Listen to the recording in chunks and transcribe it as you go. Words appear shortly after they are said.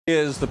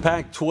Is the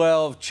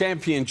Pac-12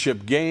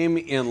 championship game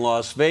in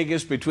Las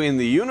Vegas between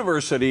the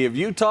University of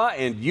Utah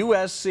and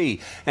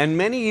USC. And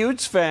many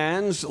Utes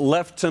fans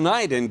left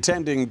tonight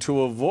intending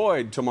to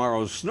avoid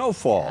tomorrow's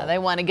snowfall. Yeah, they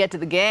want to get to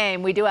the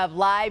game. We do have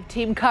live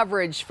team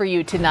coverage for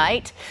you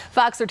tonight.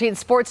 Fox 13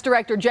 sports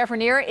director Jeff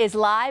Rainier is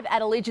live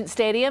at Allegiant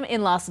Stadium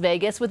in Las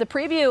Vegas with a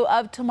preview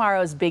of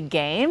tomorrow's big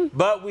game.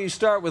 But we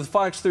start with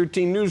Fox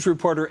 13 news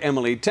reporter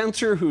Emily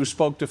Tenser, who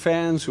spoke to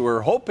fans who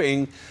are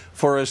hoping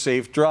for a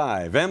safe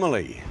drive.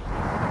 Emily.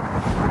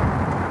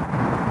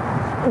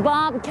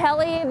 Bob,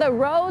 Kelly, the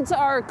roads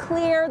are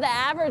clear. The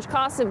average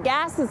cost of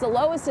gas is the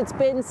lowest it's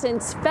been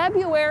since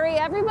February.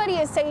 Everybody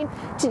is saying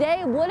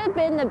today would have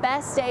been the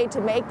best day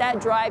to make that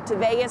drive to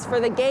Vegas for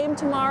the game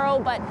tomorrow,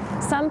 but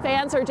some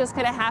fans are just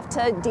going to have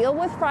to deal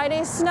with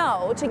Friday's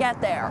snow to get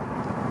there.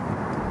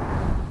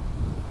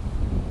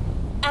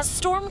 As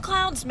storm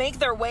clouds make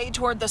their way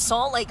toward the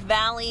Salt Lake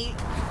Valley,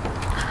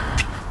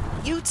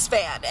 Utes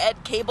fan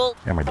Ed Cable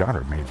yeah, my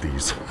daughter made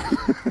these.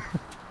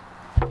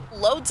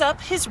 loads up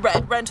his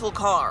red rental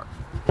car.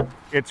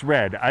 It's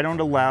red. I don't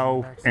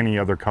allow any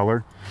other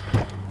color.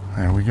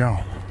 There we go.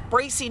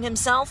 Bracing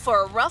himself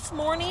for a rough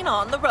morning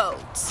on the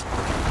roads.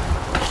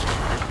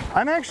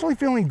 I'm actually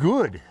feeling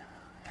good.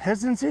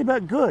 Hesitancy,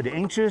 but good.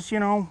 Anxious, you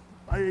know,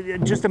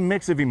 just a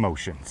mix of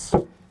emotions.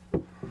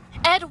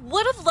 Ed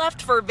would have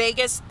left for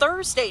Vegas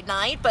Thursday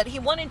night, but he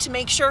wanted to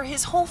make sure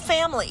his whole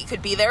family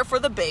could be there for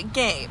the big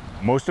game.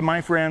 Most of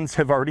my friends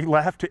have already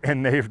left,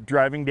 and they're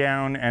driving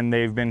down, and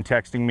they've been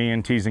texting me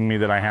and teasing me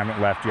that I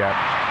haven't left yet.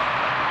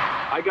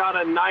 I got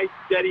a nice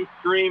steady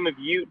stream of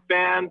Ute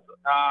fans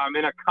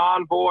in a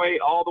convoy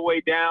all the way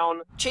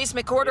down. Chase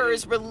McWhorter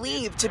is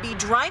relieved to be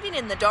driving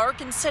in the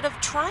dark instead of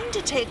trying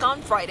to take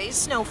on Friday's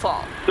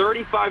snowfall.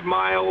 35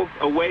 miles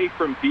away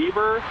from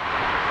Beaver.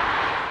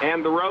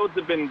 And the roads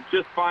have been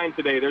just fine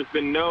today. There's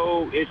been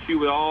no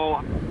issue at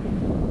all.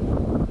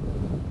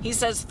 He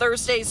says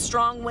Thursday's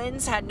strong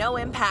winds had no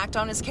impact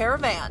on his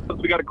caravan.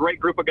 We got a great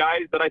group of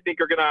guys that I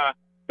think are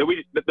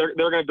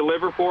they're gonna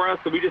deliver for us.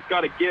 So we just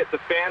got to get the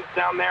fans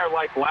down there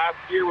like last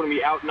year when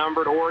we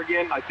outnumbered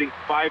Oregon, I think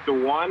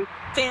 5-1.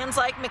 Fans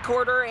like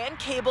McWhorter and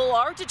Cable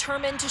are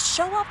determined to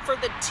show up for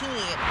the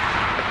team.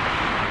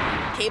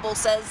 Cable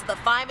says the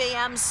 5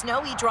 a.m.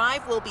 snowy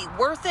drive will be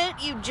worth it.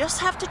 You just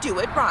have to do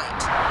it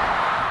right.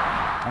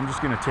 I'm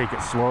just going to take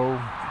it slow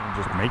and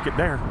just make it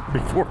there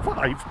before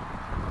 5.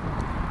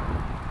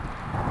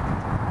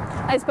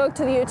 I spoke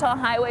to the Utah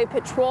Highway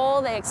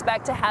Patrol. They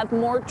expect to have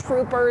more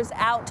troopers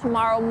out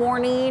tomorrow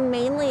morning,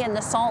 mainly in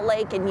the Salt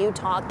Lake and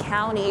Utah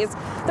counties.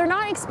 They're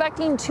not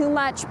expecting too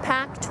much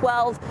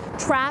Pac-12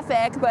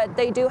 traffic, but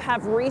they do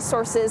have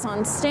resources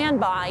on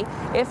standby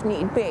if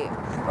need be.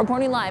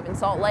 Reporting live in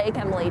Salt Lake,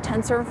 Emily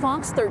Tenser,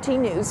 Fox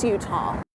 13 News, Utah.